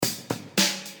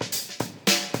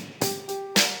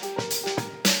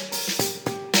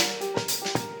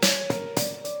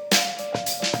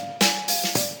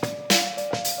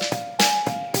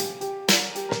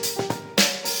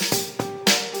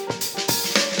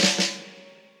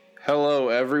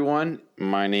everyone.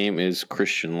 My name is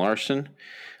Christian Larson.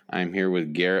 I'm here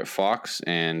with Garrett Fox,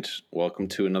 and welcome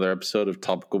to another episode of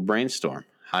Topical Brainstorm.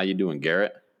 How you doing,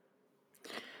 Garrett?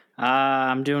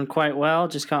 I'm doing quite well.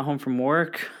 Just got home from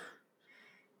work.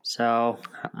 So,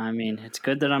 it's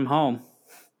good that I'm home.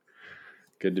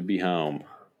 Good to be home.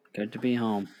 Good to be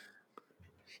home.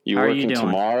 You How are working you doing?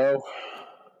 tomorrow?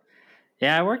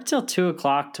 Yeah, I work till 2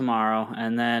 o'clock tomorrow,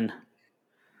 and then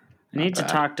I need to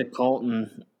talk to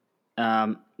Colton.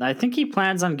 I think he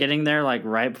plans on getting there like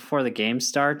right before the game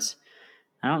starts.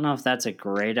 I don't know if that's a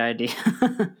great idea,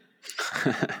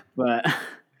 but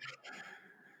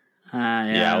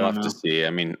yeah, I'll have to see.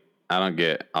 I don't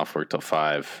get off work till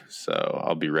 5, so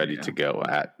I'll be ready to go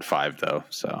at 5 though.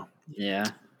 So yeah,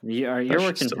 you're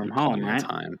working from home, right?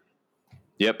 Time.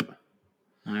 Yep.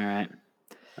 All right.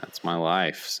 That's my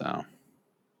life. So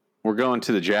we're going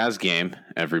to the Jazz game,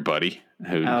 everybody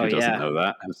who doesn't know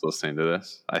that, who's listening to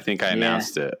this. I think I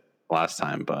announced it last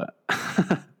time, but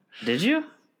did you?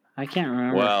 I can't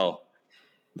remember. Well,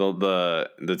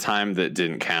 the time that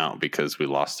didn't count because we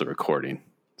lost the recording.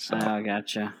 So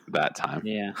gotcha. That time.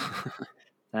 Yeah.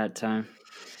 That time.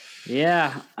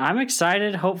 Yeah, I'm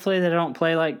excited. Hopefully they don't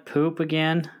play like poop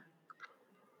again.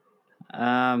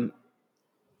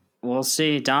 We'll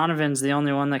see. Donovan's the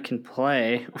only one that can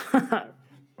play.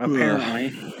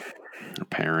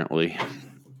 Apparently.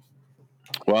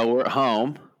 Well, we're at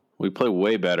home. We play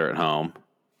way better at home.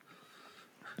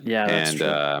 Yeah, that's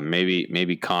true.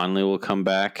 Maybe Conley will come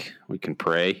back. We can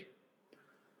pray.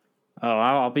 Oh,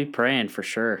 I'll be praying for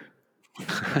sure.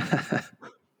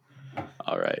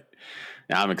 All right.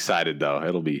 Yeah, I'm excited though.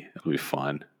 It'll be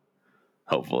fun.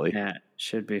 Hopefully. Yeah, it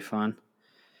should be fun.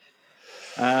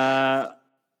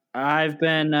 I've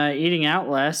been eating out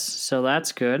less, so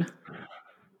that's good.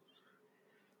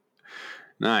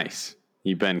 Nice.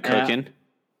 You been cooking?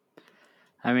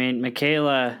 I've been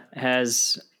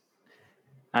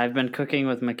cooking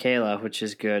with Michaela, which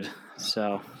is good.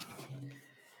 So,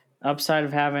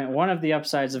 one of the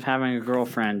upsides of having a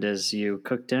girlfriend is you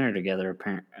cook dinner together,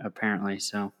 apparently.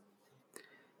 So,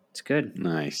 it's good.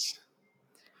 Nice.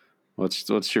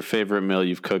 What's your favorite meal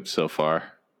you've cooked so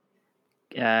far?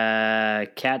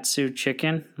 Katsu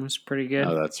chicken was pretty good.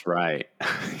 Oh, that's right.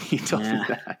 You told me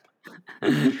that.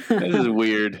 This is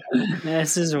weird.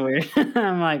 This is weird.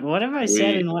 I'm like, what have I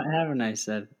said and what haven't I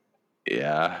said?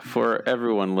 Yeah, for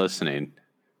everyone listening,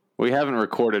 we haven't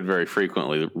recorded very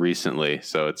frequently recently,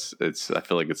 so it's I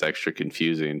feel like it's extra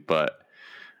confusing, but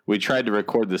we tried to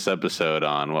record this episode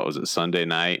on, what was it, Sunday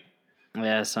night?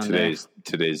 Yeah, Sunday.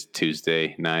 Today's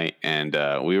Tuesday night, and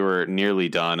we were nearly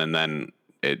done, and then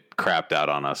it crapped out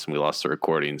on us, and we lost the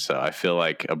recording, so I feel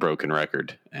like a broken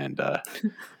record, and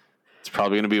it's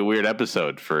probably going to be a weird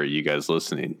episode for you guys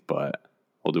listening, but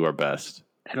we'll do our best.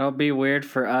 It'll be weird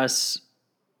for us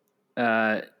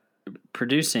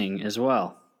producing as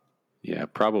well. Yeah,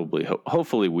 probably.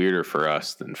 Hopefully weirder for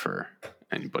us than for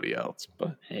anybody else.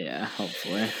 But yeah,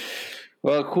 hopefully.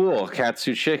 Well, cool.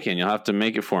 Katsu chicken. You'll have to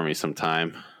make it for me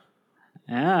sometime.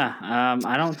 Yeah,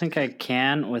 I don't think I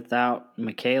can without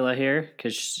Michaela here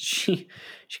because she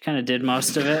kind of did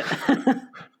most of it.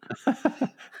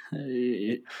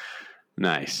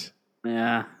 Nice.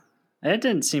 Yeah, it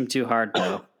didn't seem too hard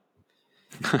though.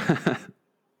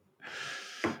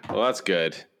 Well, that's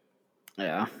good.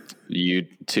 Yeah. You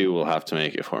too will have to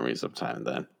make it for me sometime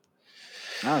then.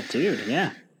 Oh, dude,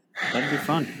 yeah. That'd be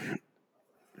fun.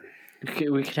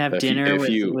 We could have dinner with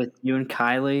you and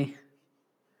Kylie.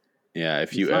 Yeah,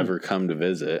 if you ever come to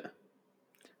visit.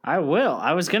 I will.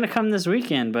 I was going to come this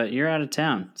weekend, but you're out of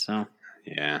town, so.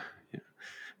 Yeah.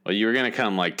 Well, you were going to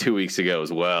come like 2 weeks ago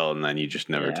as well, and then you just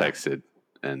never texted.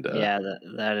 And yeah,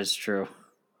 that is true.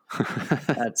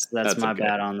 That's my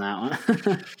bad on that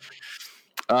one.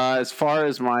 As far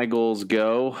as my goals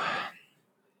go,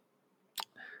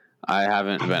 I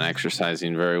haven't been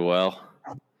exercising very well.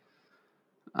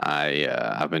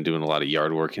 I've been doing a lot of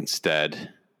yard work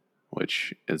instead,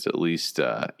 which is at least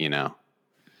not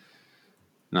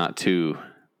too.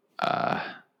 At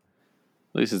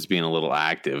least it's being a little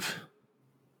active.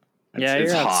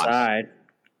 You're outside.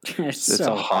 It's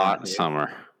a hot summer.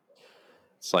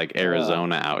 It's like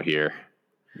Arizona out here.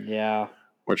 Yeah.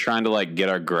 We're trying to get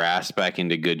our grass back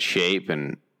into good shape,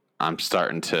 and I'm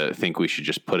starting to think we should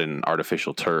just put in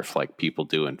artificial turf like people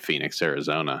do in Phoenix,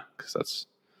 Arizona, because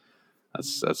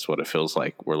that's what it feels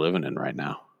like we're living in right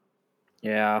now.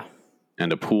 Yeah.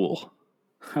 And a pool.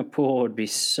 A pool would be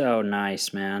so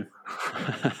nice, man.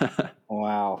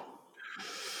 Wow.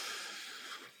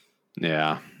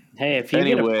 Yeah. Hey, if you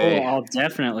get a pool, I'll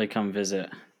definitely come visit.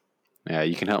 Yeah,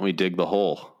 you can help me dig the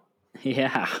hole.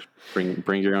 Yeah.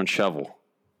 Bring your own shovel.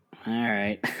 All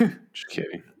right. Just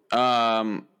kidding.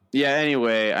 Yeah.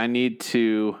 Anyway,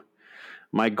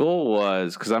 my goal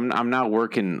was, because I'm now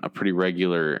working a pretty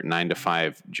regular 9 to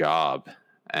 5 job,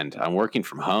 and I'm working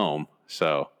from home.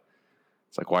 So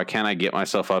it's like, why can't I get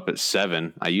myself up at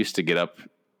 7? I used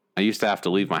to have to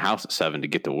leave my house at 7 to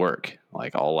get to work,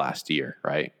 like all last year,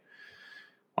 right?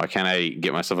 Why can't I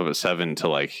get myself up at 7 to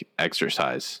like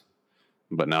exercise?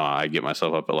 But no, I get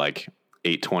myself up at like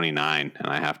 8:29, and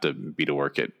I have to be to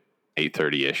work at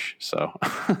 8:30ish. So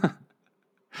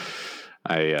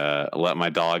I let my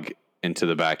dog into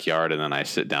the backyard, and then I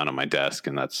sit down at my desk,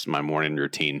 and that's my morning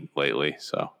routine lately.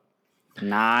 So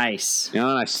nice. and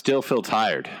I still feel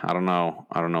tired. I don't know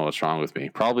what's wrong with me.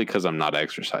 Probably because I'm not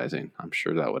exercising. I'm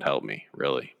sure that would help me,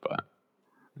 really. But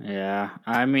yeah,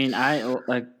 I mean, I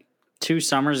like 2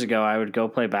 summers ago, I would go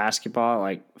play basketball at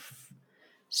like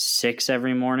 6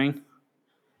 every morning,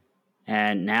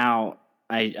 and now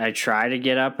I try to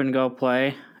get up and go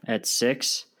play at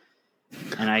 6,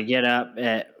 and I get up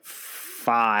at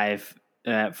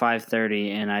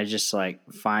 5:30, and I just like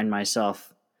find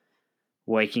myself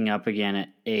waking up again at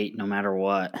 8 no matter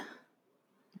what.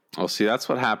 Well, see, that's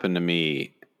what happened to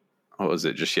me. What was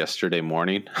it, just yesterday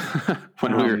morning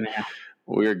when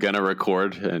we were gonna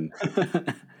record, and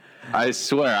I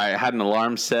swear I had an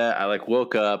alarm set. I like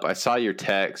woke up, I saw your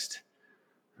text,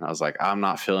 and I was like, I'm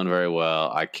not feeling very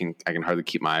well. I can hardly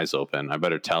keep my eyes open. I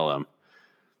better tell him.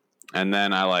 And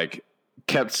then I like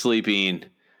kept sleeping,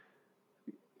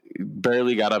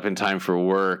 barely got up in time for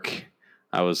work.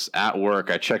 I was at work.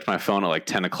 I checked my phone at like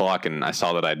 10 o'clock, and I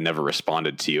saw that I'd never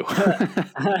responded to you.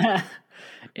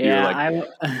 Yeah,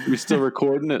 we're still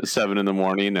recording at 7 in the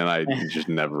morning, and I just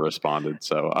never responded.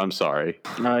 So I'm sorry.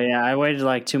 Oh yeah, I waited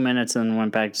like 2 minutes and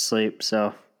went back to sleep.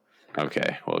 So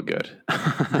okay, well, good.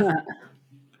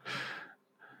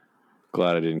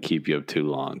 Glad I didn't keep you up too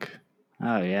long.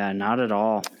 Oh yeah, not at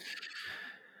all.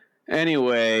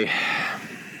 Anyway,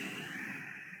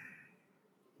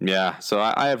 yeah, so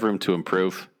I have room to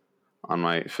improve on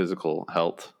my physical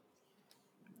health.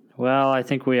 Well, I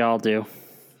think we all do.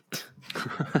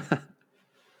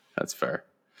 That's fair.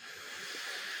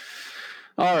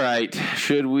 All right,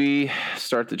 should we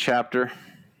start the chapter?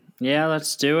 Yeah,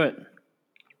 let's do it.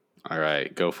 All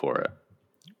right, go for it.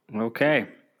 Okay.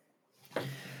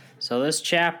 So this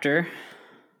chapter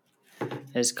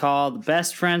is called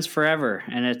Best Friends Forever,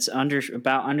 and it's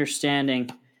about understanding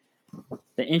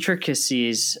the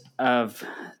intricacies of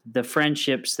the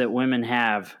friendships that women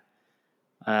have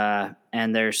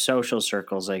and their social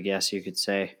circles, I guess you could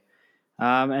say.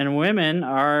 And women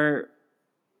are,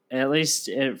 at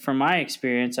least from my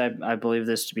experience, I believe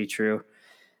this to be true,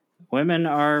 women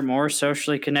are more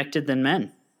socially connected than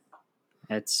men.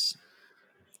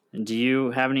 Do you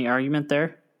have any argument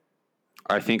there?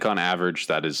 I think on average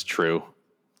that is true.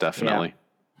 Definitely.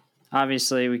 Yeah.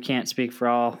 Obviously, we can't speak for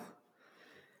all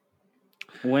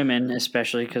women,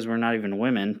 especially because we're not even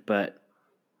women, but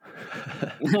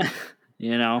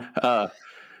you know.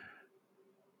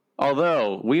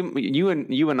 Although you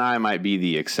and I might be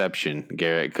the exception,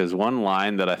 Garrett, because one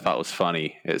line that I thought was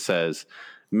funny, it says,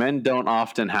 "Men don't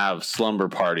often have slumber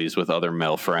parties with other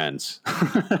male friends."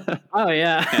 Oh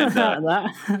yeah, and,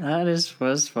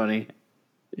 was funny.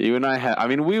 You and I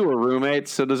we were roommates,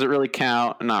 so does it really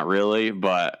count? Not really,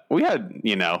 but we had,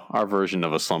 our version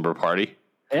of a slumber party.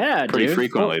 Yeah, pretty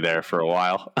frequently there for a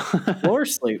while. Floor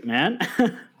sleep, man.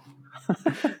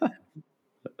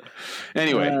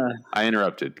 Anyway, I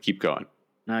interrupted. Keep going.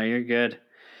 No, you're good.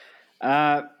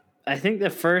 I think the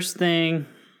first thing,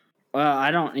 well,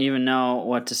 I don't even know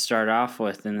what to start off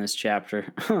with in this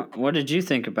chapter. What did you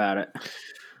think about it?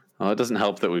 Well, it doesn't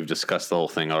help that we've discussed the whole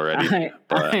thing already.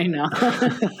 I know.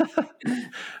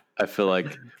 I feel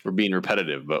like we're being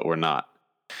repetitive, but we're not.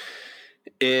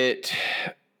 It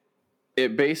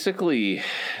basically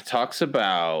talks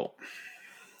about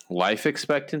life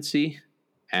expectancy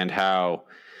and how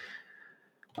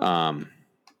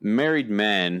married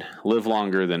men live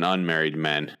longer than unmarried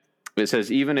men. It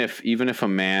says even if a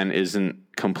man isn't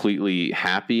completely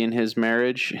happy in his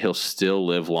marriage, he'll still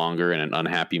live longer in an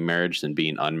unhappy marriage than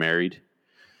being unmarried.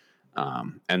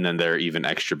 And then there are even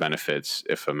extra benefits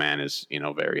if a man is,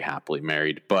 very happily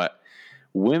married. But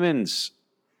women's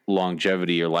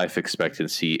longevity or life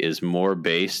expectancy is more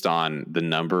based on the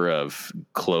number of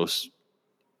close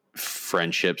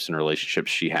friendships and relationships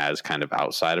she has kind of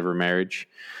outside of her marriage.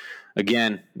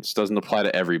 Again, this doesn't apply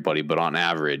to everybody, but on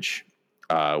average,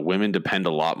 women depend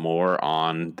a lot more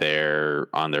on their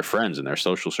friends and their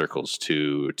social circles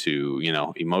to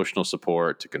emotional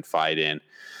support, to confide in,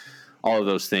 all of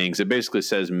those things. It basically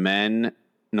says men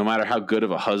no matter how good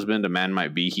of a husband a man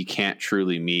might be, he can't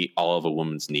truly meet all of a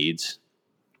woman's needs,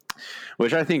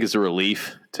 which I think is a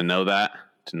relief to know that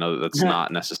that's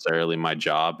not necessarily my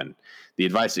job. And the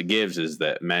advice it gives is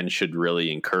that men should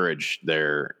really encourage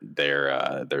their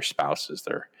spouses,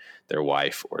 their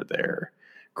wife or their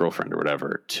girlfriend or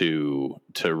whatever, to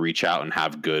reach out and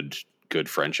have good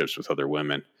friendships with other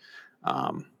women.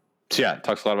 So yeah, it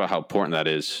talks a lot about how important that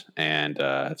is, and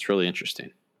it's really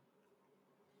interesting.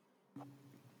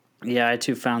 Yeah, I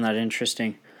too found that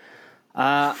interesting.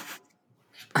 I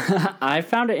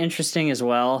found it interesting as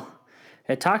well.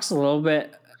 It talks a little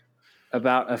bit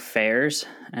about affairs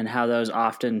and how those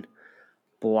often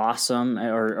blossom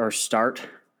or start,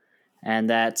 and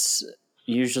that's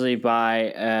usually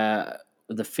by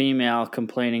the female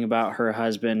complaining about her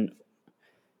husband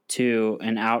to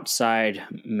an outside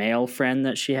male friend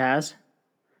that she has.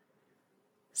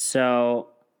 So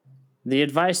the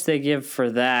advice they give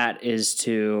for that is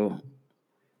to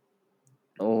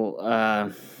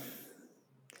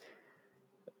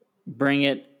bring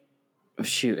it.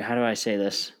 Shoot, how do I say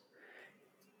this?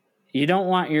 You don't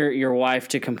want your wife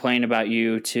to complain about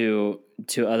you to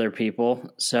other people,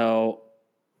 so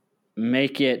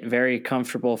make it very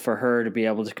comfortable for her to be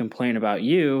able to complain about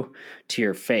you to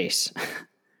your face.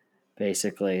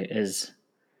 Basically, is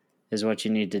what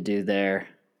you need to do there.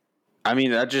 I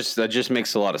mean, that just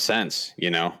makes a lot of sense,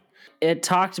 you know? It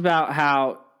talked about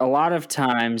how a lot of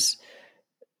times,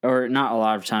 or not a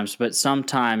lot of times, but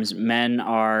sometimes men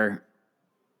are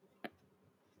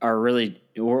really,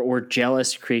 we're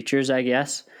jealous creatures, I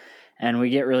guess. And we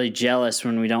get really jealous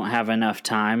when we don't have enough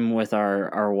time with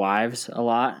our wives a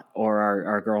lot, or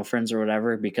our girlfriends or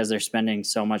whatever, because they're spending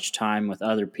so much time with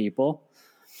other people.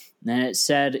 And it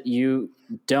said you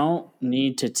don't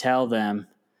need to tell them,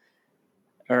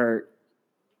 or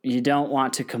you don't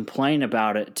want to complain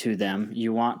about it to them.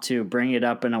 You want to bring it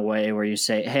up in a way where you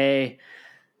say, hey,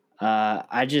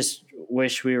 I just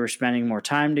wish we were spending more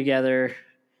time together.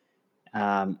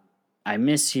 I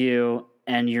miss you.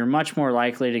 And you're much more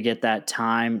likely to get that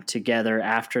time together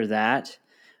after that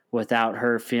without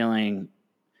her feeling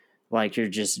like you're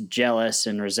just jealous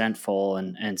and resentful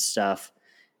and stuff.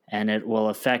 And it will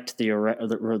affect affect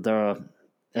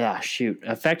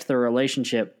the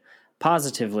relationship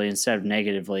positively instead of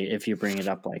negatively if you bring it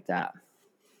up like that.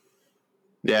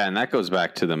 Yeah, and that goes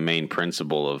back to the main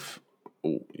principle of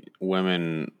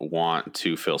women want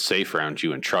to feel safe around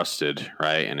you and trusted,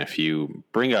 right? And if you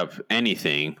bring up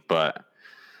anything, but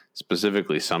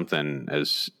specifically something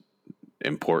as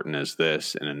important as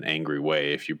this in an angry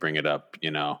way, if you bring it up,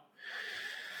 you know,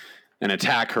 and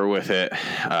attack her with it,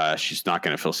 she's not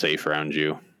going to feel safe around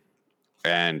you.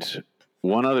 And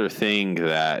one other thing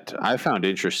that I found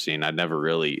interesting, I'd never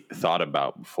really thought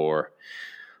about before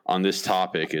on this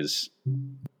topic, is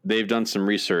they've done some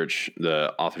research.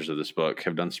 The authors of this book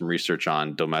have done some research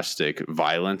on domestic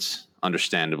violence.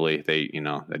 Understandably, they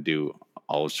do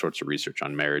all sorts of research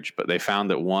on marriage, but they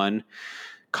found that one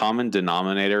common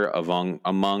denominator among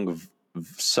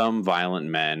some violent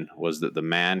men was that the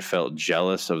man felt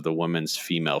jealous of the woman's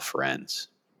female friends.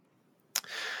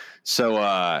 So,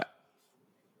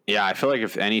 yeah, I feel like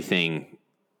if anything,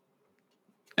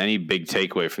 any big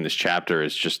takeaway from this chapter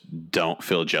is just don't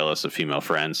feel jealous of female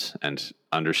friends, and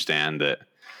understand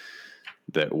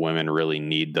that women really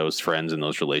need those friends and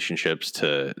those relationships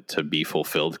to be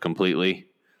fulfilled completely.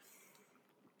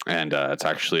 And it's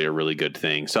actually a really good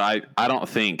thing. So I don't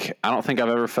think I've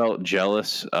ever felt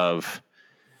jealous of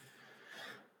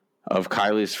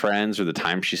Kylie's friends or the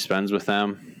time she spends with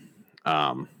them.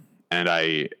 And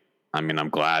I mean, I'm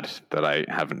glad that I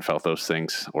haven't felt those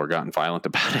things or gotten violent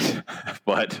about it,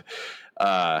 but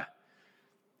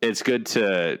it's good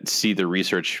to see the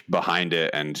research behind it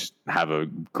and have a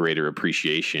greater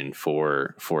appreciation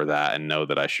for that, and know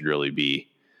that I should really be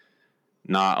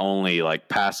not only like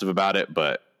passive about it,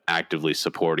 but actively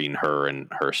supporting her and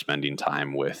her spending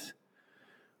time with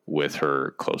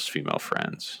her close female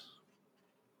friends.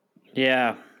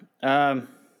 Yeah.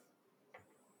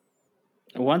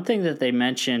 One thing that they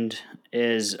mentioned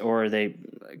is, or they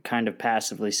kind of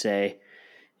passively say,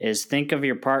 is think of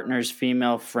your partner's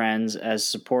female friends as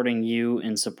supporting you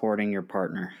in supporting your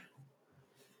partner.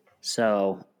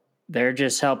 So they're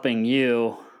just helping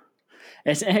you.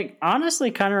 It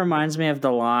honestly kind of reminds me of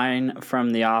the line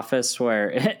from The Office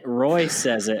where Roy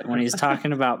says it when he's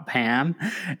talking about Pam,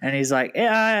 and he's like,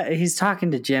 yeah, he's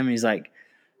talking to Jim. And he's like,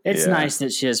 it's nice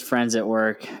that she has friends at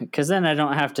work, because then I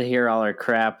don't have to hear all her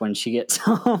crap when she gets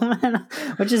home,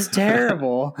 which is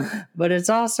terrible, but it's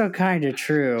also kind of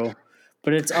true.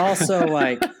 But it's also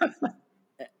like,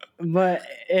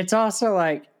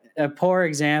 a poor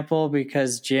example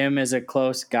because Jim is a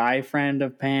close guy friend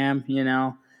of Pam,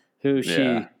 who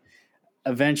she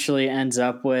eventually ends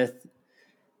up with.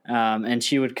 And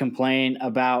she would complain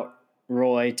about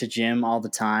Roy to Jim all the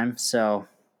time. So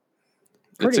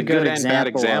it's a good and bad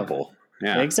example.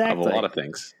 Exactly. Of a lot of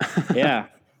things. Yeah.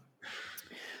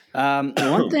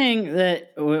 One thing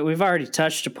that we've already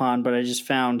touched upon, but I just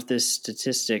found this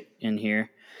statistic in here.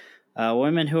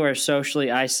 Women who are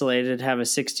socially isolated have a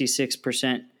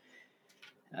 66%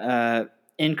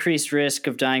 increased risk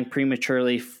of dying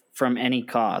prematurely from any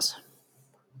cause.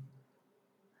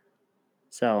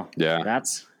 So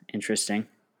that's interesting.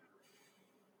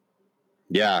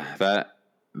 Yeah,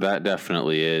 that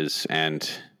definitely is. And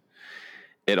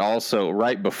it also,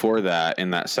 right before that,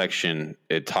 in that section,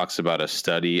 it talks about a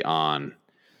study on,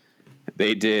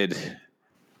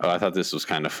 I thought this was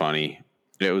kind of funny.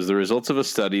 It was the results of a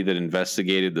study that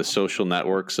investigated the social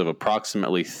networks of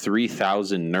approximately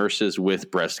 3,000 nurses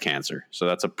with breast cancer. So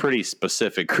that's a pretty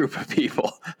specific group of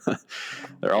people.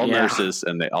 They're all nurses,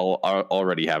 and they all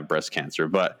already have breast cancer.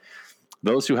 But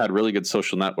those who had really good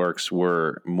social networks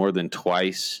were more than 2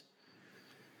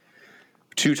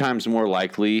 times more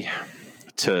likely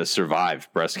to survive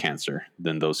breast cancer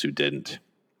than those who didn't.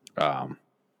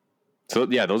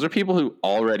 Those are people who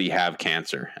already have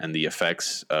cancer, and the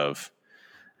effects of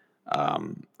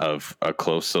a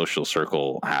close social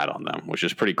circle had on them, which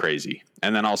is pretty crazy.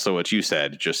 And then also what you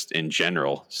said, just in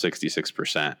general,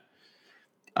 66%.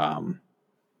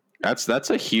 That's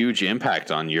a huge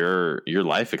impact on your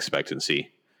life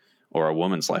expectancy, or a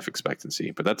woman's life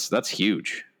expectancy. But that's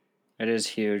huge. It is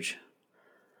huge.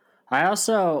 I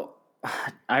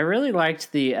really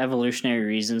liked the evolutionary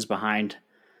reasons behind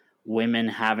women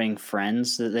having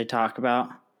friends that they talk about.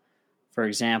 For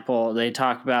example, they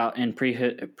talk about in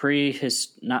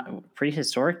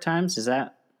prehistoric times. Is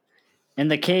that in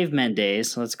the cavemen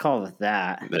days? Let's call it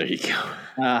that. There you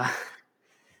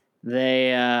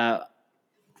go.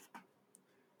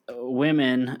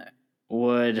 Women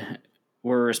were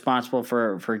responsible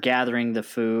for gathering the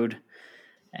food,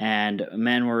 and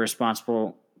men were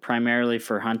responsible primarily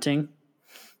for hunting.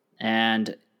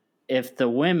 And if the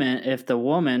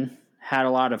woman had a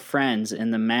lot of friends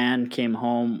and the man came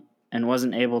home and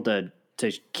wasn't able to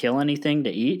kill anything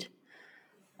to eat,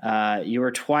 you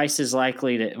were twice as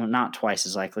likely to, well, not twice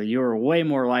as likely, you were way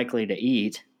more likely to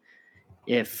eat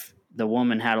if the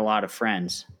woman had a lot of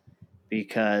friends,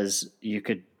 because you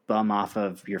could bum off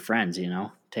of your friends,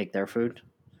 take their food,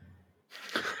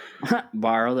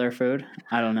 borrow their food.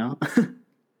 I don't know.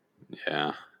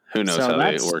 Yeah. Who knows how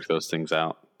they work those things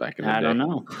out back in the day? I don't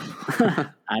know.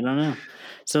 I don't know.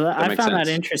 So I found that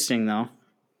interesting, though.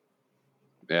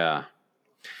 Yeah.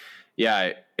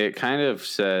 Yeah, it kind of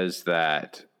says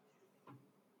that,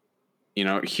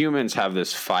 humans have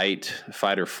this fight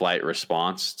or flight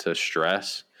response to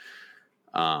stress.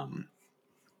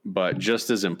 But just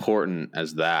as important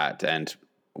as that, and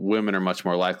women are much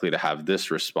more likely to have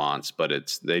this response, but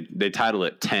they title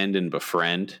it tend and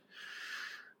befriend.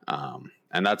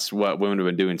 And that's what women have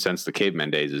been doing since the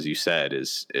caveman days, as you said,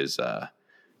 is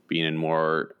being in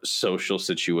more social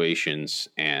situations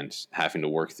and having to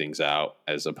work things out,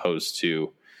 as opposed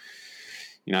to,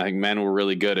 I think men were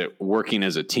really good at working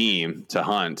as a team to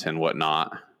hunt and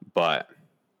whatnot. But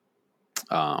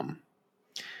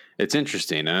it's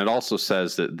interesting. And it also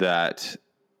says that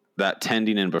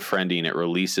tending and befriending, it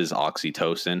releases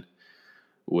oxytocin,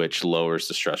 which lowers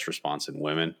the stress response in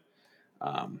women.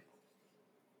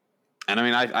 And I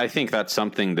mean, I think that's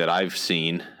something that I've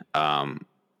seen.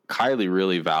 Kylie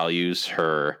really values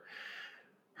her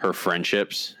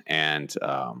friendships, and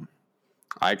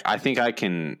I think I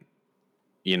can,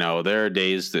 there are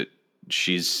days that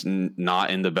she's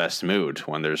not in the best mood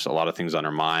when there's a lot of things on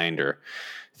her mind or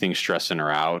things stressing her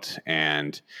out,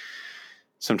 and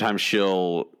sometimes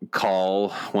she'll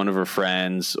call one of her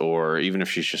friends, or even if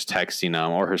she's just texting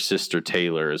them, or her sister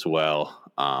Taylor as well.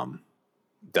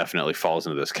 Definitely falls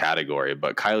into this category,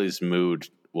 but Kylie's mood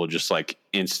will just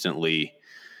instantly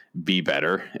be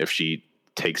better if she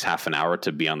takes half an hour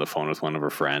to be on the phone with one of her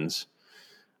friends.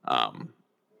 I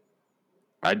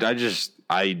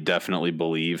definitely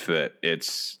believe that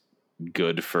it's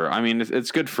good for,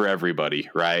 it's good for everybody,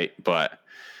 right? But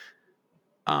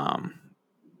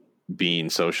being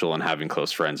social and having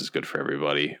close friends is good for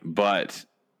everybody. But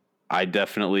I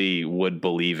definitely would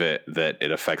believe that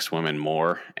it affects women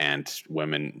more, and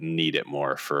women need it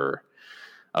more for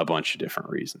a bunch of different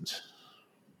reasons.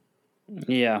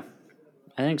 Yeah,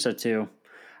 I think so too.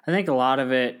 I think a lot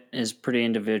of it is pretty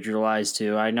individualized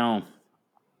too. I know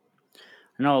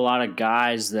a lot of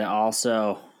guys that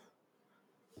also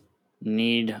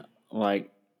need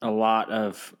a lot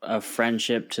of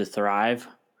friendship to thrive.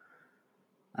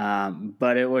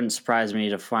 But it wouldn't surprise me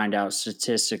to find out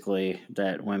statistically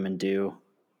that women do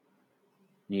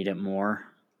need it more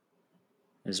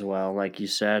as well, like you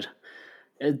said.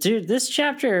 Dude, this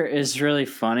chapter is really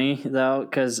funny, though,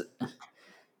 because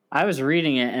I was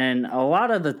reading it, and a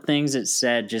lot of the things it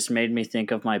said just made me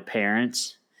think of my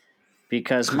parents,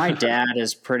 because my dad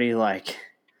is pretty, like,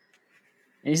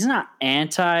 he's not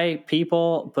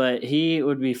anti-people, but he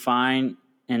would be fine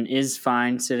and is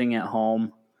fine sitting at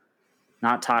home,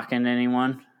 not talking to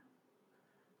anyone.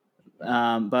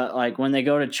 But, like, when they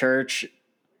go to church,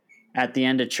 at the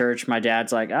end of church, my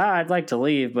dad's like, I'd like to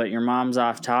leave, but your mom's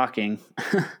off talking.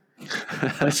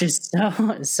 Which is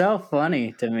so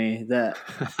funny to me, that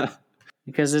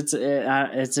because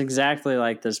it's exactly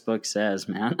like this book says,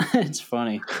 man. It's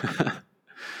funny.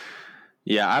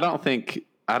 Yeah, I don't think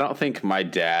my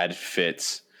dad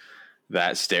fits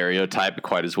that stereotype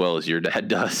quite as well as your dad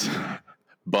does.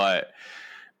 But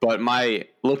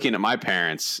looking at my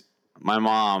parents, my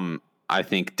mom, I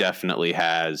think, definitely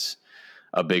has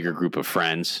a bigger group of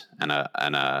friends and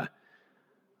a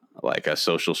like a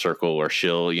social circle where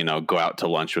she'll, go out to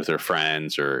lunch with her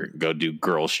friends or go do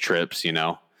girls trips,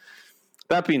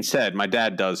 That being said, my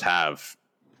dad does have,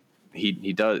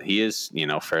 he is,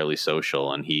 fairly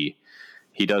social, and he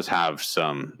does have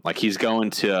some, like, he's going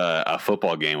to a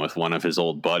football game with one of his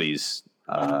old buddies,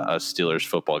 a Steelers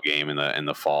football game in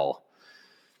the fall,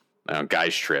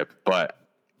 guys trip. But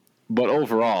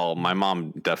overall, my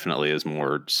mom definitely is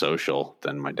more social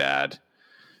than my dad,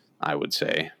 I would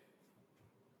say.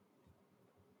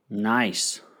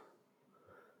 Nice.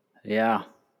 Yeah.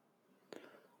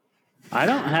 I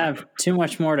don't have too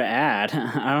much more to add.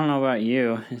 I don't know about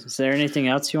you. Is there anything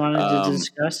else you wanted to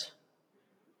discuss?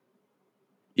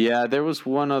 Yeah, there was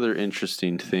one other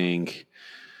interesting thing.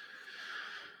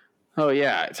 Oh,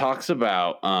 yeah. It talks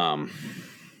about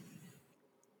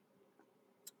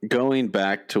going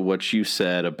back to what you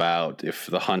said about if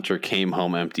the hunter came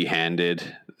home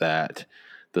empty-handed, that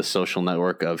the social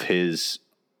network of his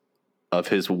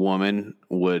woman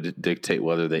would dictate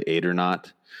whether they ate or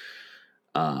not.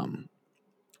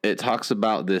 It talks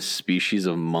about this species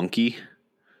of monkey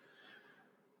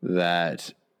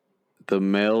that the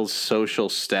male's social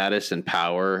status and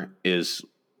power is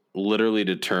literally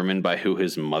determined by who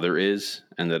his mother is,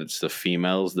 and that it's the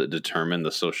females that determine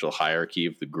the social hierarchy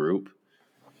of the group.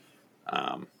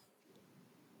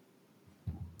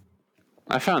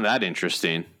 I found that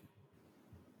interesting.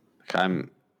 Do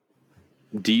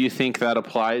you think that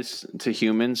applies to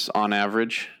humans on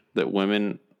average, that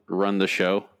women run the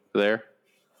show there?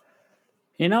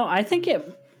 I think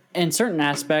in certain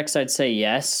aspects, I'd say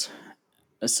yes.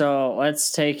 So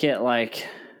let's take it like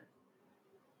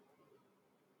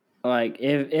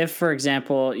if, for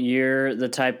example, you're the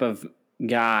type of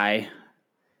guy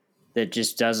that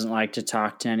just doesn't like to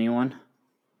talk to anyone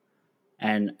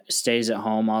and stays at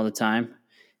home all the time.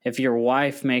 If your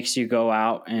wife makes you go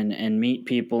out and meet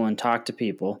people and talk to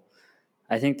people,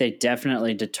 I think they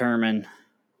definitely determine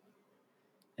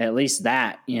at least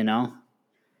that,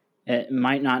 It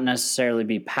might not necessarily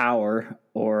be power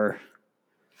or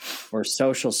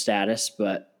social status,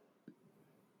 but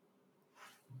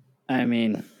I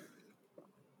mean,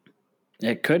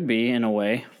 it could be in a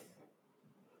way.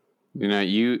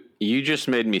 You just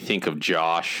made me think of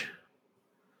Josh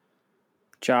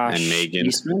and Megan.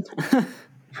 Eastman?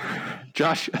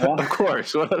 Josh, of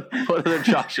course. What other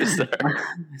Joshes there?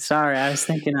 Sorry, I was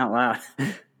thinking out loud.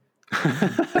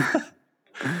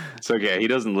 It's okay. He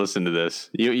doesn't listen to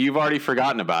this. You've already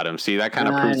forgotten about him. See, that kind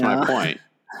of proves my point.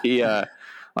 He,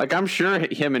 I'm sure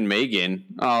him and Megan.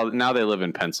 Oh, now they live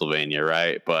in Pennsylvania,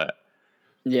 right? But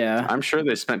yeah, I'm sure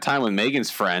they spent time with Megan's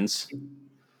friends.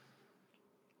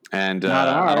 And not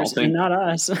ours, I don't think not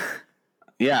us.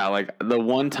 Yeah, like the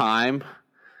one time.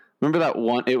 Remember that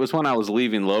one? It was when I was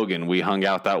leaving Logan. We hung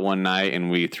out that one night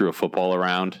and we threw a football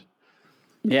around.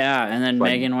 Yeah, and then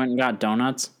Megan went and got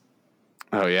donuts.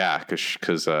 Oh yeah, because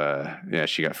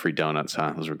she got free donuts,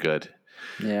 huh? Those were good.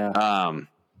 Yeah.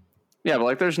 Yeah,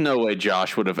 but there's no way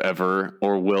Josh would have ever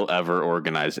or will ever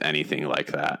organize anything like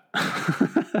that.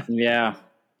 Yeah.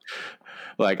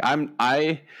 I'm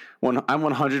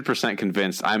 100%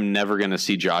 convinced I'm never going to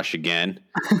see Josh again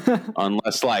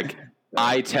unless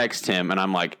I text him and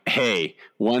I'm like, hey,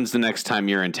 when's the next time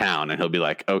you're in town? And he'll be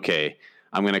like, okay,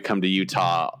 I'm going to come to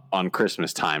Utah on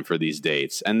Christmas time for these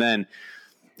dates. And then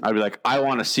I'd be like, I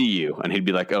want to see you. And he'd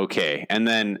be like, okay. And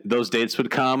then those dates would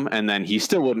come and then he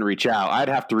still wouldn't reach out. I'd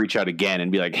have to reach out again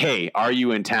and be like, hey, are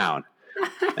you in town?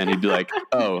 And he'd be like,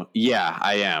 oh, yeah,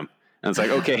 I am. And it's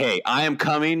like, okay, hey, I am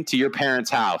coming to your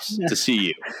parents' house to see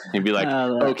you. And be like,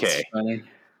 okay. Funny.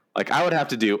 Like, I would have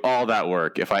to do all that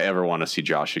work if I ever want to see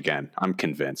Josh again. I'm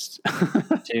convinced.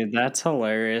 Dude, that's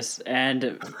hilarious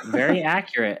and very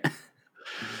accurate.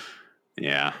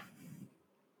 Yeah.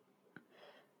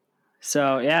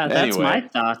 So, yeah, that's my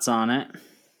thoughts on it.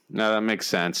 No, that makes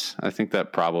sense. I think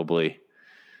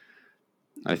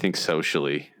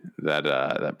socially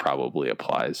that probably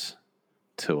applies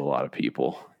to a lot of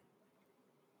people.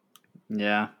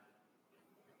 Yeah.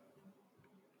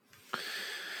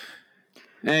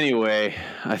 Anyway,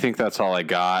 I think that's all I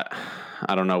got.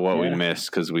 I don't know what we missed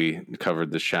because we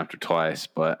covered this chapter twice,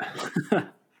 but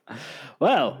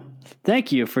well,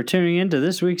 thank you for tuning into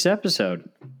this week's episode.